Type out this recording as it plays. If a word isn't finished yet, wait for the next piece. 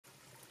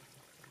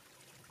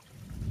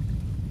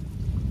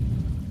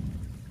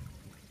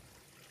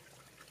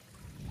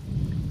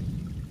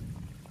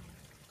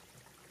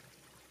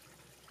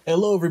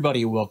Hello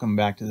everybody, welcome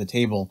back to the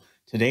table.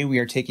 Today we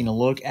are taking a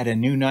look at a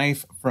new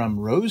knife from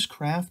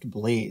Rosecraft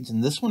Blades,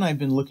 and this one I've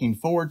been looking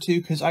forward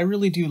to because I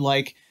really do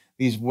like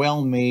these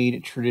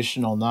well-made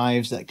traditional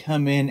knives that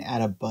come in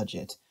at a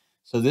budget.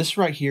 So this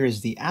right here is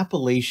the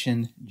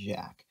Appalachian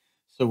Jack.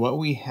 So what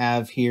we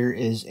have here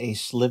is a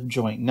slip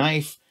joint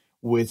knife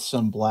with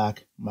some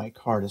black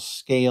micarta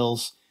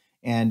scales.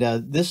 And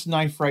this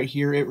knife right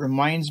here, it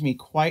reminds me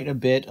quite a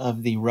bit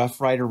of the Rough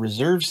Ryder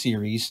Reserve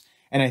series,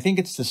 and I think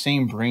it's the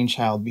same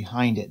brainchild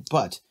behind it.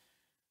 But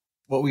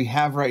what we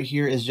have right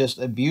here is just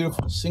a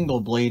beautiful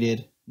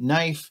single-bladed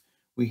knife.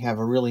 We have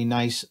a really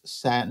nice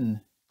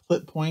satin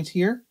clip point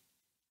here.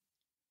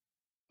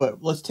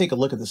 But let's take a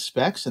look at the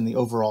specs and the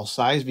overall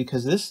size,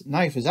 because this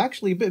knife is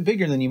actually a bit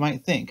bigger than you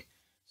might think.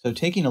 So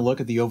taking a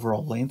look at the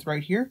overall length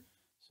right here.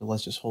 So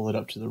let's just hold it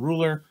up to the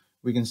ruler.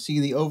 We can see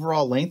the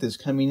overall length is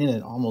coming in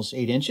at almost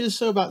 8 inches,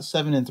 so about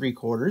 7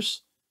 3/4.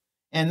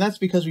 And that's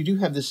because we do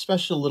have this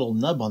special little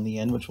nub on the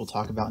end, which we'll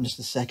talk about in just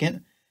a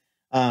second.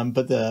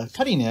 But the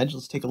cutting edge,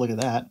 let's take a look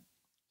at that.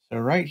 So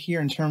right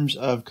here in terms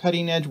of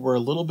cutting edge, we're a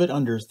little bit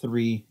under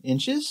 3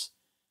 inches.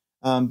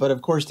 But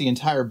of course, the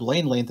entire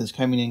blade length is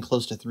coming in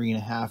close to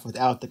 3.5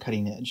 without the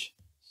cutting edge.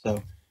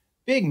 So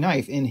big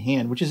knife in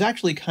hand, which is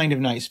actually kind of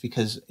nice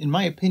because, in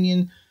my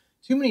opinion,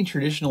 too many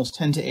traditionals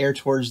tend to err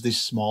towards the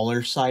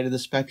smaller side of the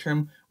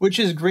spectrum, which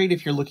is great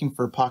if you're looking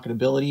for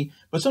pocketability,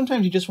 but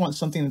sometimes you just want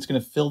something that's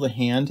going to fill the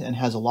hand and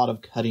has a lot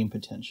of cutting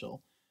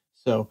potential.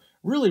 So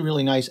really,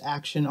 really nice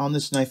action on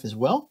this knife as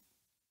well.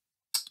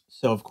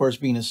 So of course,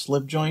 being a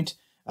slip joint,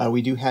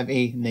 we do have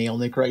a nail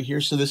nick right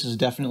here. So this is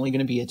definitely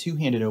going to be a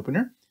two-handed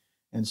opener.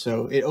 And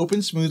so it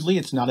opens smoothly.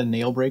 It's not a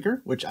nail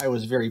breaker, which I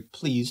was very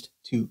pleased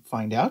to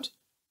find out.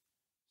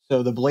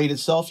 So the blade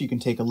itself, you can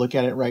take a look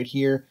at it right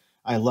here.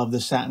 I love the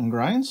satin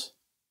grinds,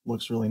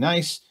 looks really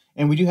nice.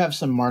 And we do have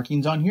some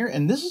markings on here,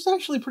 and this is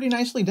actually pretty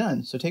nicely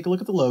done. So take a look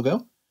at the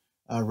logo,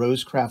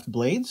 Rosecraft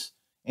Blades,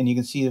 and you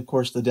can see, of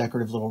course, the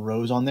decorative little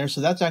rose on there.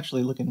 So that's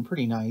actually looking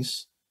pretty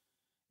nice.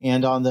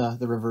 And on the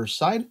reverse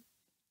side,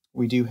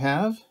 we do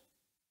have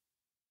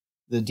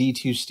the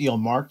D2 steel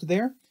marked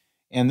there,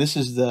 and this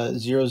is the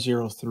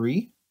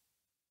 003.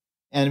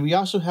 And we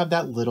also have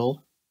that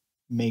little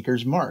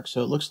maker's mark.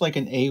 So it looks like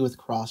an A with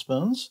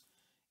crossbones.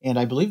 And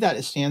I believe that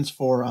it stands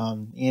for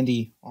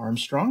Andy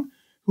Armstrong,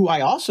 who I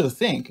also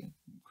think,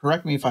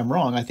 correct me if I'm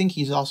wrong, I think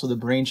he's also the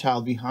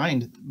brainchild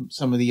behind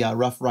some of the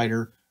Rough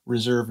Ryder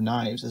Reserve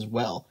knives as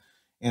well.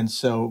 And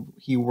so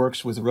he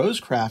works with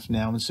Rosecraft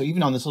now. And so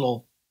even on this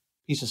little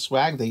piece of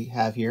swag they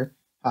have here,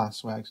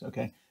 swags,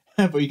 okay.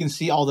 But you can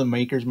see all the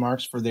maker's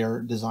marks for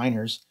their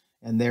designers.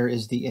 And there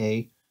is the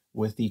A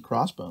with the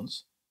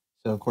crossbones.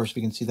 So of course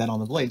we can see that on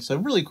the blade. So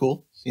really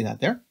cool, see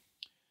that there.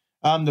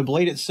 The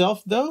blade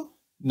itself though,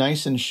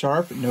 nice and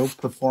sharp, no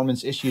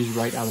performance issues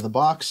right out of the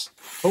box.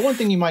 But one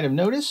thing you might have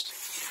noticed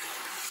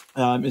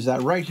is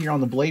that right here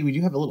on the blade, we do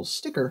have a little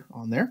sticker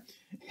on there.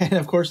 And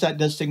of course, that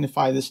does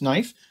signify this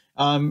knife.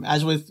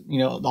 As with,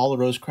 all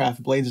the Rosecraft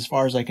blades, as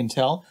far as I can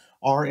tell,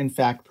 are in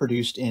fact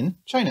produced in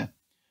China.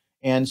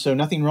 And so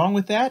nothing wrong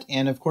with that.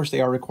 And of course, they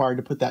are required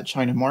to put that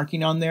China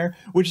marking on there,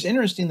 which is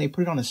interesting. They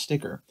put it on a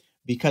sticker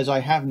because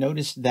I have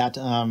noticed that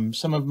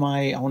some of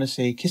my, I want to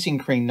say, kissing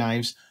crane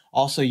knives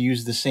also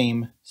use the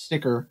same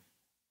sticker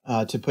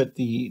to put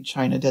the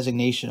China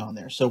designation on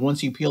there. So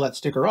once you peel that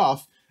sticker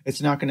off,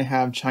 it's not going to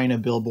have China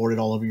billboarded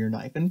all over your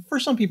knife. And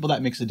for some people,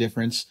 that makes a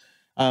difference.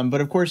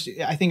 But of course,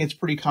 I think it's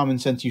pretty common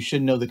sense. You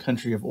should know the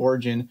country of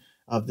origin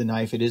of the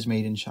knife. It is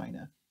made in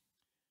China.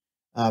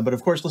 But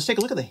of course, let's take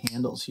a look at the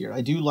handles here.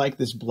 I do like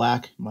this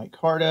black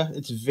micarta.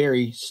 It's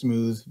very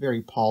smooth,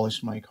 very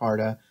polished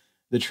micarta.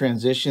 The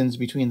transitions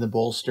between the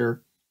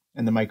bolster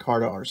and the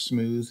micarta are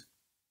smooth,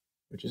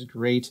 which is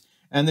great.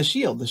 And the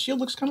shield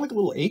looks kind of like a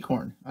little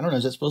acorn. I don't know,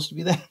 is that supposed to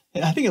be that?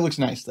 I think it looks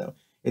nice though.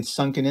 It's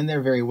sunken in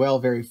there very well,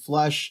 very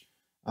flush,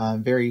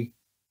 very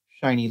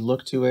shiny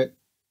look to it.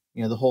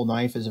 The whole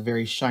knife is a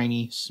very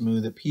shiny,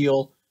 smooth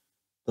appeal.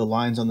 The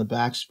lines on the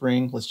back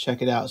spring, let's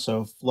check it out.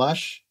 So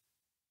flush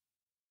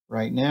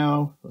right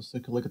now. Let's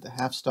take a look at the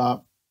half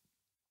stop.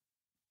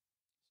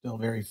 Still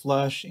very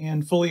flush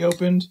and fully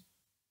opened.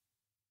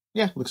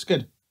 Yeah, looks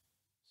good.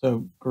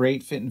 So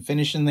great fit and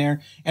finish in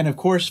there. And of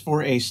course,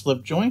 for a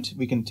slip joint,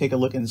 we can take a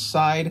look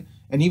inside,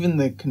 and even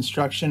the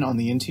construction on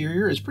the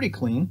interior is pretty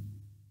clean.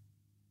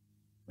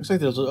 Looks like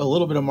there's a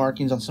little bit of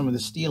markings on some of the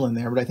steel in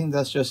there, but I think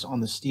that's just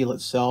on the steel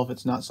itself.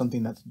 It's not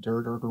something that's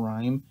dirt or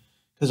grime,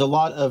 because a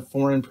lot of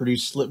foreign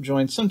produced slip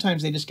joints,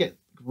 sometimes they just get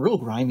real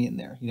grimy in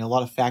there. A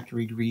lot of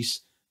factory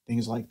grease,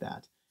 things like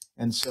that.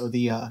 And so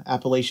the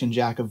Appalachian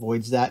Jack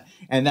avoids that.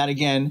 And that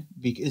again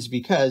is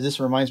because this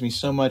reminds me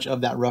so much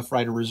of that Rough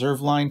Ryder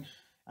Reserve line.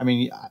 I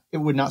mean, it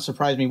would not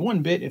surprise me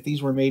one bit if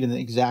these were made in the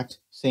exact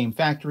same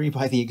factory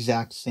by the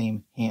exact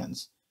same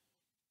hands.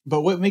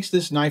 But what makes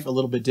this knife a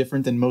little bit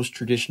different than most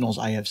traditionals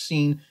I have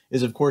seen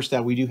is, of course,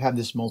 that we do have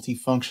this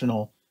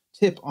multifunctional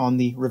tip on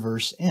the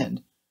reverse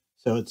end.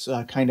 So it's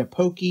kind of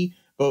pokey,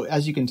 but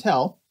as you can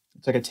tell,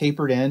 it's like a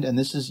tapered end, and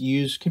this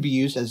is could be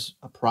used as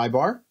a pry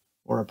bar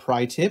or a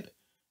pry tip.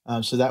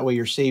 So that way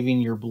you're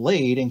saving your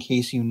blade in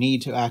case you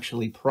need to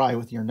actually pry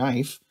with your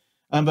knife.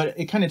 But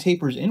it kind of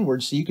tapers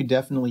inwards, so you could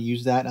definitely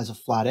use that as a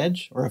flat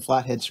edge or a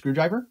flathead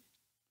screwdriver.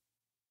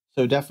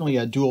 So definitely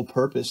a dual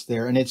purpose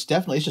there. And it's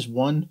just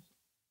one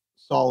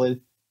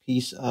solid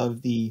piece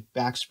of the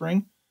back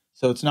spring,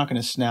 so it's not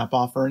going to snap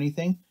off or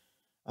anything.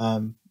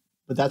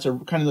 But that's a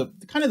kind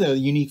of the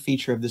unique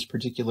feature of this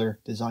particular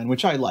design,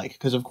 which I like,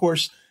 because of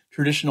course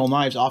traditional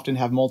knives often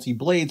have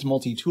multi-blades,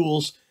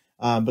 multi-tools,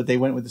 but they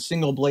went with a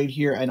single blade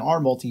here, and our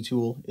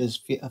multi-tool is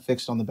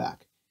fixed on the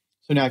back.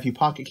 So now if you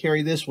pocket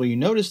carry this, will you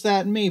notice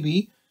that?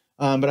 Maybe,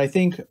 but I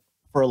think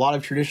for a lot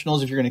of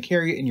traditionals, if you're going to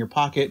carry it in your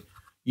pocket,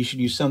 you should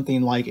use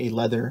something like a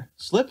leather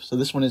slip. So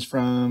this one is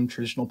from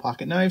Traditional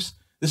Pocket Knives.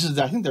 This is,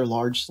 I think, their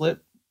large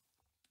slip,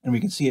 and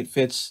we can see it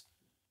fits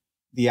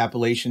the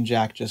Appalachian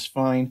Jack just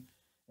fine.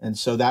 And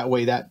so that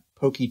way that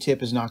pokey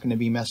tip is not going to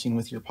be messing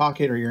with your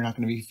pocket, or you're not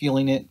going to be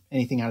feeling it,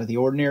 anything out of the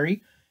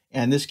ordinary.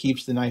 And this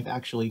keeps the knife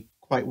actually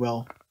quite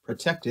well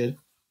protected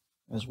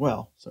as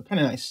well. So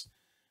kind of nice.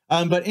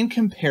 But in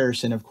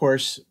comparison, of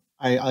course,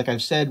 like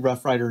I've said,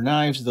 Rough Ryder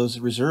knives, those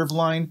Reserve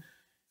line,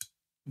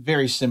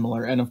 very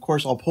similar. And of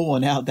course, I'll pull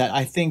one out that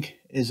I think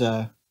is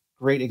a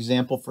great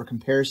example for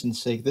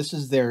comparison's sake. This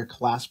is their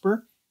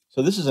clasper.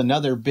 So this is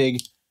another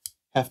big,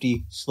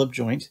 hefty slip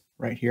joint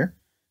right here.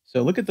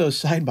 So look at those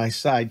side by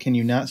side. Can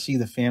you not see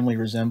the family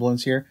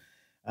resemblance here?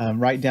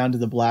 Right down to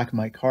the black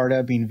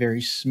micarta being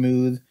very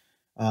smooth.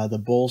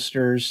 The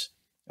bolsters,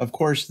 of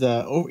course,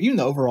 even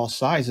the overall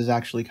size is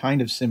actually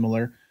kind of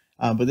similar.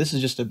 But this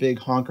is just a big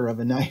honker of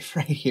a knife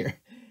right here.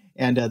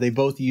 And they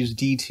both use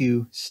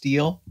D2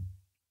 steel.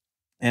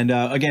 And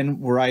again,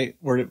 where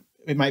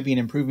it might be an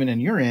improvement in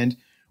your end,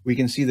 we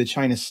can see the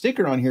China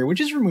sticker on here, which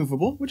is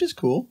removable, which is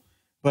cool.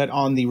 But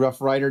on the Rough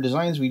Ryder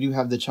designs, we do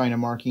have the China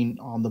marking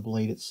on the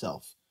blade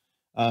itself.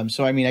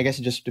 So, I mean, I guess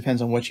it just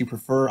depends on what you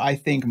prefer. I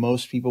think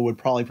most people would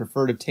probably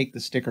prefer to take the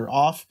sticker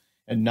off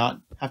and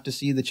not have to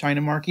see the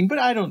China marking. But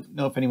I don't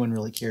know if anyone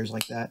really cares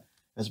like that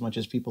as much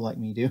as people like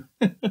me do.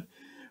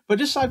 But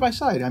just side by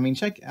side, I mean,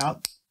 check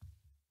out.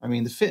 I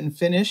mean, the fit and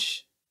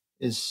finish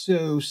is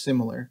so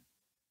similar.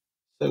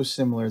 So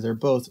similar. They're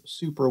both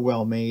super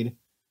well made.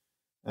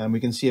 We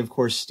can see, of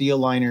course, steel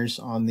liners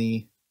on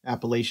the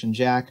Appalachian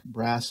Jack,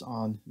 brass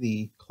on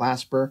the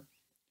clasper.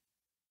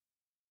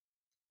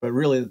 But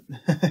really,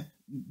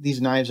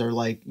 these knives are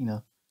like, you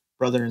know,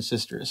 brother and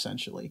sister,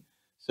 essentially.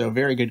 So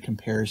very good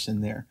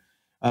comparison there.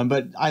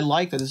 But I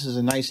like that this is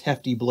a nice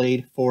hefty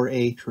blade for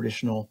a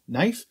traditional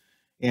knife.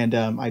 And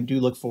I do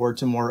look forward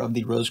to more of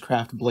the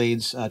Rosecraft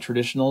Blades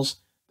traditionals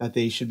that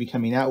they should be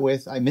coming out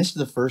with. I missed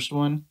the first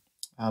one,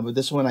 but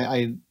this one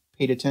I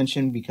paid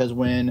attention because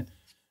when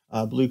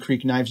Blue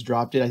Creek Knives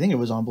dropped it, I think it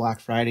was on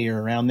Black Friday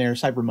or around there,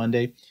 Cyber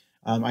Monday,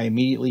 I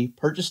immediately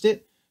purchased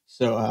it.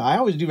 So I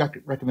always do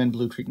recommend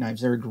Blue Creek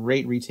Knives. They're a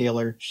great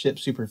retailer, ship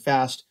super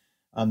fast.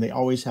 They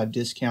always have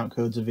discount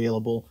codes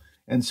available.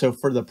 And so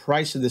for the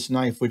price of this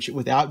knife, which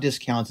without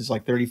discounts is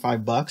like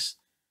 35 bucks,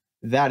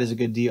 that is a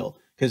good deal.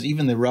 Because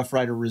even the Rough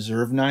Ryder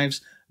Reserve knives,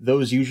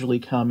 those usually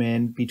come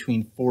in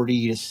between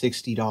 $40 to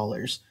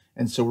 $60.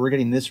 And so we're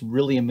getting this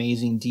really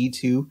amazing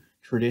D2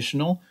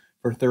 traditional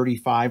for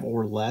 35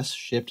 or less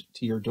shipped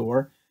to your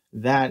door.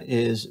 That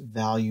is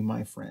value,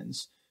 my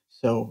friends.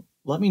 So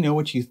let me know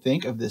what you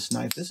think of this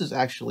knife. This is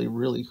actually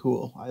really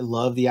cool. I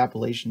love the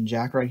Appalachian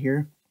Jack right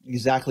here.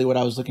 Exactly what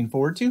I was looking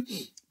forward to.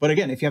 But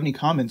again, if you have any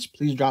comments,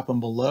 please drop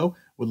them below.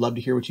 Would love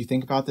to hear what you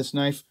think about this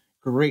knife.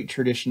 Great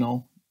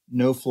traditional,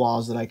 no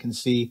flaws that I can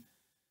see.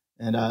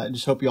 And I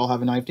just hope you all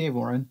have a nice day,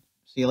 Warren.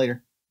 See you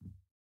later.